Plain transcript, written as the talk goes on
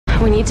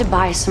We need to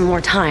buy some more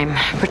time.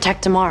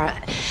 Protect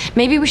Tamara.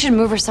 Maybe we should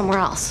move her somewhere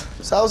else.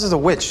 Silas is a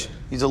witch.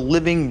 He's a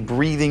living,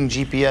 breathing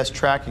GPS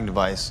tracking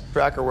device.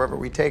 Track her wherever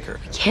we take her.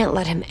 We can't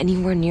let him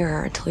anywhere near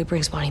her until he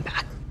brings Bonnie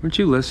back. Weren't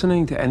you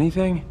listening to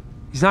anything?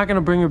 He's not gonna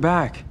bring her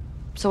back.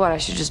 So what, I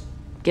should just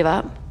give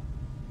up?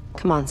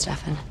 Come on,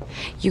 Stefan.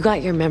 You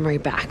got your memory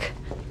back.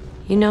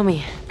 You know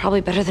me,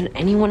 probably better than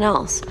anyone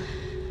else.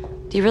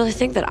 Do you really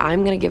think that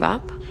I'm gonna give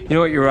up? You know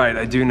what, you're right,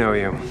 I do know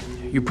you.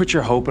 You put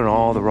your hope in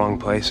all the wrong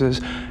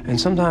places,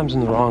 and sometimes in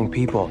the wrong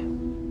people.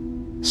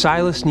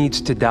 Silas needs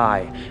to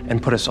die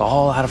and put us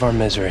all out of our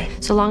misery.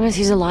 So long as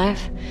he's alive,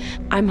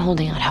 I'm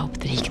holding out hope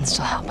that he can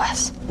still help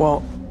us.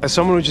 Well, as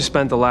someone who just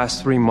spent the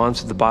last 3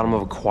 months at the bottom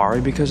of a quarry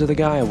because of the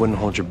guy, I wouldn't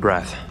hold your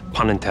breath.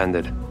 Pun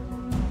intended.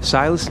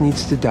 Silas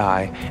needs to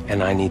die,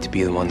 and I need to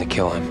be the one to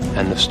kill him.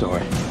 End of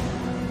story.